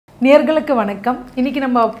நேயர்களுக்கு வணக்கம். இன்னைக்கு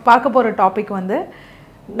நம்ம பார்க்க போற டாபிக் வந்து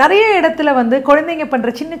நிறைய இடத்துல வந்து குழந்தைங்க பண்ற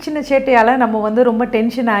சின்ன சின்ன சேட்டையால நம்ம வந்து ரொம்ப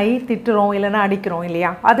டென்ஷன் ஆகி திட்டுறோம் இல்லனா அடிக்கிறோம்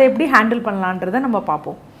இல்லையா? அதை எப்படி ஹேண்டில் பண்ணலாம்ன்றதை நம்ம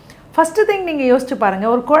பார்ப்போம். ஃபர்ஸ்ட் திங் நீங்க யோசிச்சு பாருங்க,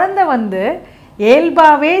 ஒரு குழந்தை வந்து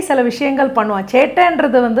இயல்பாவே சில விஷயங்கள் பண்ணுவான்.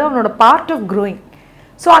 சேட்டைன்றது வந்து அவனோட பார்ட் ஆஃப் க்ரோயிங்.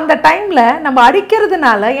 ஸோ அந்த டைமில் நம்ம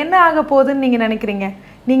அடிக்கிறதுனால என்ன ஆக போகுதுன்னு நீங்கள் நினைக்கிறீங்க?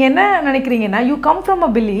 நீங்கள் என்ன நினைக்கிறீங்கன்னா, you come from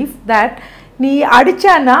a belief that நீ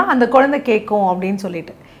அடித்தானா அந்த குழந்தை கேட்கும் அப்படின்னு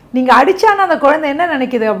சொல்லிட்டு. நீங்கள் அடித்தானா அந்த குழந்தை என்ன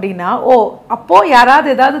நினைக்கிது அப்படின்னா, ஓ அப்போது யாராவது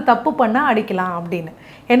ஏதாவது தப்பு பண்ணால் அடிக்கலாம் அப்படின்னு.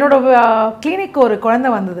 என்னோடய கிளினிக்கு ஒரு குழந்தை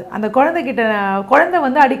வந்தது. அந்த குழந்தை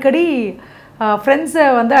வந்து அடிக்கடி ஃப்ரெண்ட்ஸை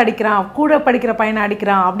வந்து அடிக்கிறான், கூட படிக்கிற பையனை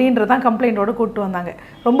அடிக்கிறான் அப்படின்றதான் கம்ப்ளைண்ட்டோடு கூப்பிட்டு வந்தாங்க.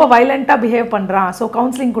 ரொம்ப வைலண்ட்டாக பிஹேவ் பண்ணுறான், ஸோ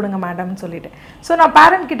கவுன்சிலிங் கொடுங்க மேடம்னு சொல்லிட்டு. ஸோ நான்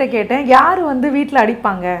பேரண்ட் கிட்ட கேட்டேன், யார் வந்து வீட்டில்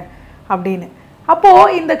அடிப்பாங்க அப்படின்னு.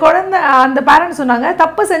 அப்போது இந்த குழந்தை அந்த பேரண்ட் சொன்னாங்க,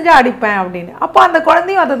 தப்பு செஞ்சால் அடிப்பேன் அப்படின்னு. அப்போ அந்த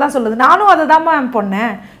குழந்தையும் அதை தான் சொல்லுது, நானும் அதை தான் மேம்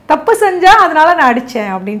பண்ணேன், தப்பு செஞ்சால் அதனால நான் அடித்தேன்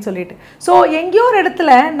அப்படின்னு சொல்லிட்டு. ஸோ எங்கேயோ ஒரு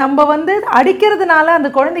இடத்துல நம்ம வந்து அடிக்கிறதுனால அந்த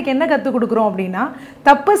குழந்தைக்கு என்ன கற்றுக் கொடுக்குறோம் அப்படின்னா,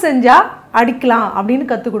 தப்பு செஞ்சால் அடிக்கலாம் அப்படின்னு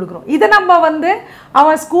கற்றுக் கொடுக்குறோம். இதை நம்ம வந்து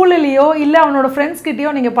அவன் ஸ்கூல்லையோ இல்லை அவனோட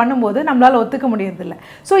ஃப்ரெண்ட்ஸ்கிட்டையோ நீங்கள் பண்ணும்போது நம்மளால் ஒத்துக்க முடியறதில்ல.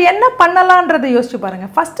 ஸோ என்ன பண்ணலான்றதை யோசிச்சு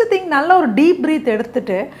பாருங்கள். ஃபஸ்ட்டு திங், நல்ல ஒரு டீப் ப்ரீத்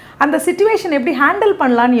எடுத்துகிட்டு அந்த சிச்சுவேஷன் எப்படி ஹேண்டில்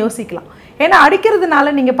பண்ணலான்னு யோசிக்கலாம். ஏன்னா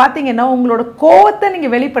அடிக்கிறதுனால நீங்கள் பார்த்தீங்கன்னா உங்களோட கோவத்தை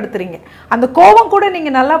நீங்கள் வெளிப்படுத்துகிறீங்க. அந்த கோவம் கூட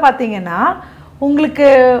நீங்கள் நல்லா பார்த்தீங்கன்னா உங்களுக்கு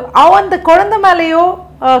அந்த குழந்தை மேலேயோ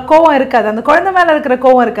கோவம் இருக்காது, அந்த குழந்தை மேலே இருக்கிற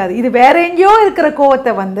கோவம் இருக்காது. இது வேற எங்கேயோ இருக்கிற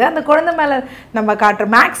கோவத்தை வந்து அந்த குழந்தை மேலே நம்ம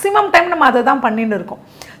காட்டுறோம். மேக்ஸிமம் டைம் நம்ம அதை தான் பண்ணிட்டு இருக்கோம்.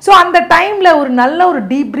 ஸோ அந்த டைமில் ஒரு நல்ல ஒரு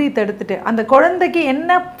டீப் ப்ரீத் எடுத்துகிட்டு அந்த குழந்தைக்கு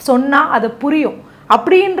என்ன சொன்னால் அது புரியும்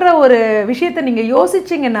அப்படின்ற ஒரு விஷயத்தை நீங்கள்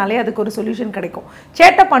யோசிச்சிங்கனாலே அதுக்கு ஒரு சொல்யூஷன் கிடைக்கும்.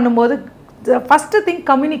 சேட்டை பண்ணும்போது ஃபஸ்ட்டு திங்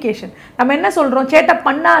கம்யூனிகேஷன். நம்ம என்ன சொல்கிறோம், சேட்டை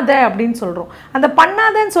பண்ணாத அப்படின்னு சொல்கிறோம். அந்த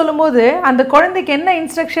பண்ணாதன்னு சொல்லும்போது அந்த குழந்தைக்கு என்ன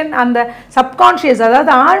இன்ஸ்ட்ரக்ஷன், அந்த சப்கான்ஷியஸ்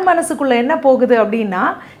அதாவது ஆழ் மனசுக்குள்ளே என்ன போகுது அப்படின்னா,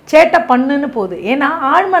 சேட்டை பண்ணுன்னு போகுது. ஏன்னா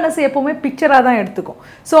ஆழ் மனசு எப்போவுமே பிக்சராக தான் எடுத்துக்கும்.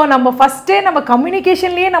 ஸோ நம்ம ஃபஸ்ட்டே நம்ம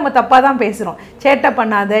கம்யூனிகேஷன்லேயே நம்ம தப்பாக தான் பேசுகிறோம். சேட்டை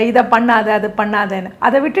பண்ணாத, இதை பண்ணாத, அது பண்ணாதன்னு.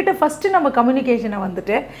 அதை விட்டுட்டு ஃபஸ்ட்டு நம்ம கம்யூனிகேஷனை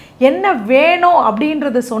வந்துட்டு என்ன வேணும்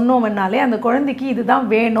அப்படின்றத சொன்னோம்னாலே அந்த குழந்தைக்கு இதுதான்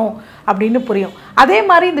வேணும் அப்படின்னு புரியும். அதே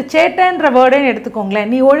மாதிரி இந்த சேட்டைன்ற வேர்டுன்னு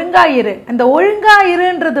எடுத்துக்கோங்களேன். நீ ஒழுங்கா இரு, அந்த ஒழுங்கா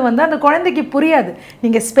இருன்றது வந்து அந்த குழந்தைக்கு புரியாது.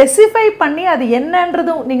 நீங்கள் ஸ்பெசிஃபை பண்ணி அது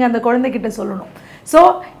என்னன்றதும் நீங்கள் அந்த குழந்தைகிட்ட சொல்லணும். ஸோ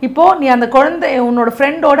இப்போது நீ அந்த குழந்தை உன்னோட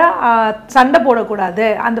ஃப்ரெண்டோட சண்டை போடக்கூடாது,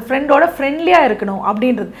 அந்த ஃப்ரெண்டோட ஃப்ரெண்ட்லியாக இருக்கணும்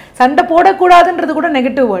அப்படின்றது. சண்டை போடக்கூடாதுன்றது கூட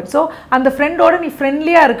நெகட்டிவ் வேர்ட். ஸோ அந்த ஃப்ரெண்டோட நீ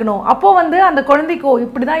ஃப்ரெண்ட்லியாக இருக்கணும். அப்போது வந்து அந்த குழந்தைக்கோ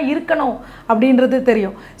இப்படி தான் இருக்கணும் அப்படின்றது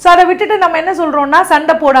தெரியும். ஸோ அதை விட்டுட்டு நம்ம என்ன சொல்கிறோம்னா,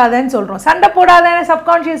 சண்டை போடாதேன்னு சொல்கிறோம். சண்டை போடாதேன்னு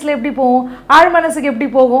சப்கான்ஷியஸில் எப்படி போகும், ஆழ் மனசுக்கு எப்படி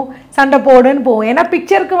போகும், சண்டை போடுன்னு போகும். ஏன்னா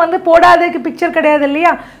பிக்சருக்கு வந்து போடாததுக்கு பிக்சர் கிடையாது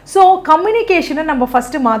இல்லையா? ஸோ கம்யூனிகேஷனை நம்ம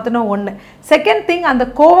ஃபஸ்ட்டு மாற்றணும் ஒன்று. செகண்ட் திங், அந்த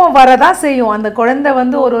கோவம் வரதான் செய்யும். அந்த குழந்தை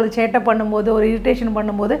வந்து ஒரு சேட்டை பண்ணும்போது, ஒரு இரிட்டேஷன்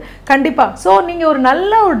பண்ணும்போது கண்டிப்பாக. ஸோ நீங்கள் ஒரு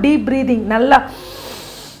நல்ல ஒரு டீப் ப்ரீதிங், நல்லா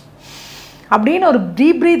அப்படின்னு ஒரு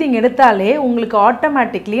டீப் ப்ரீதிங் எடுத்தாலே உங்களுக்கு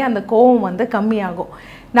ஆட்டோமேட்டிக்லி அந்த கோவம் வந்து கம்மியாகும்.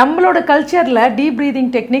 நம்மளோட கல்ச்சரில் டீப்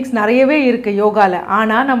ப்ரீதிங் டெக்னிக்ஸ் நிறையவே இருக்குது யோகாவில்.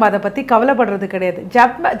 ஆனால் நம்ம அதை பற்றி கவலைப்படுறது கிடையாது.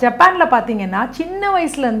 ஜப்பானில் பார்த்தீங்கன்னா சின்ன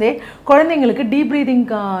வயசுலேருந்தே குழந்தைங்களுக்கு டீப் ப்ரீதிங்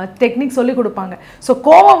டெக்னிக் சொல்லி கொடுப்பாங்க. ஸோ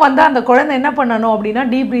கோவம் வந்தால் அந்த குழந்தை என்ன பண்ணணும் அப்படின்னா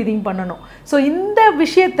டீப் ப்ரீதிங் பண்ணணும். ஸோ இந்த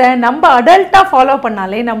விஷயத்தை நம்ம அடல்ட்டாக ஃபாலோ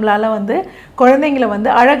பண்ணாலே நம்மளால் வந்து குழந்தைங்களை வந்து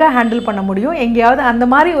அழகாக ஹேண்டில் பண்ண முடியும் எங்கேயாவது அந்த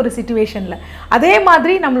மாதிரி ஒரு சிச்சுவேஷனில். அதே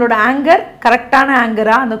மாதிரி நம்மளோட ஆங்கர் கரெக்டான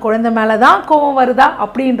ஆங்கராக, அந்த குழந்தை மேலே தான் கோவம் வருதா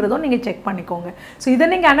அப்படின்றதும் நீங்கள் செக் பண்ணிக்கோங்க. ஸோ இதை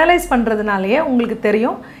நீங்கள் அனலைஸ் பண்ணுறதுனாலேயே உங்களுக்கு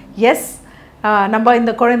தெரியும், எஸ் நம்ம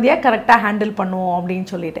இந்த குழந்தைய கரெக்டாக ஹேண்டில் பண்ணுவோம் அப்படின்னு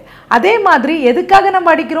சொல்லிட்டு. அதே மாதிரி எதுக்காக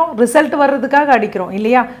நம்ம அடிக்கிறோம், ரிசல்ட் வர்றதுக்காக அடிக்கிறோம்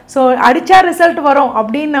இல்லையா? ஸோ அடித்தா ரிசல்ட் வரும்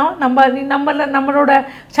அப்படின்னா நம்மளோட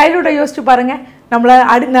சைல்டுஹுட்டை யோசிச்சு பாருங்கள். நம்மளை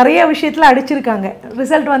நிறைய விஷயத்தில் அடிச்சிருக்காங்க,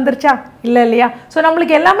 ரிசல்ட் வந்துருச்சா இல்லை இல்லையா? ஸோ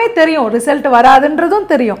நம்மளுக்கு எல்லாமே தெரியும், ரிசல்ட் வராதுன்றதும்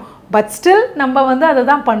தெரியும். பட் ஸ்டில் நம்ம வந்து அதை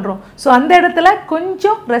தான் பண்ணுறோம். ஸோ அந்த இடத்துல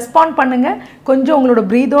கொஞ்சம் ரெஸ்பாண்ட் பண்ணுங்கள், கொஞ்சம் உங்களோட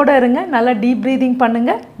ப்ரீதோடு இருங்க, நல்லா டீப் ப்ரீதிங்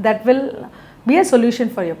பண்ணுங்கள். That will be a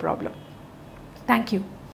solution for your problem. Thank you.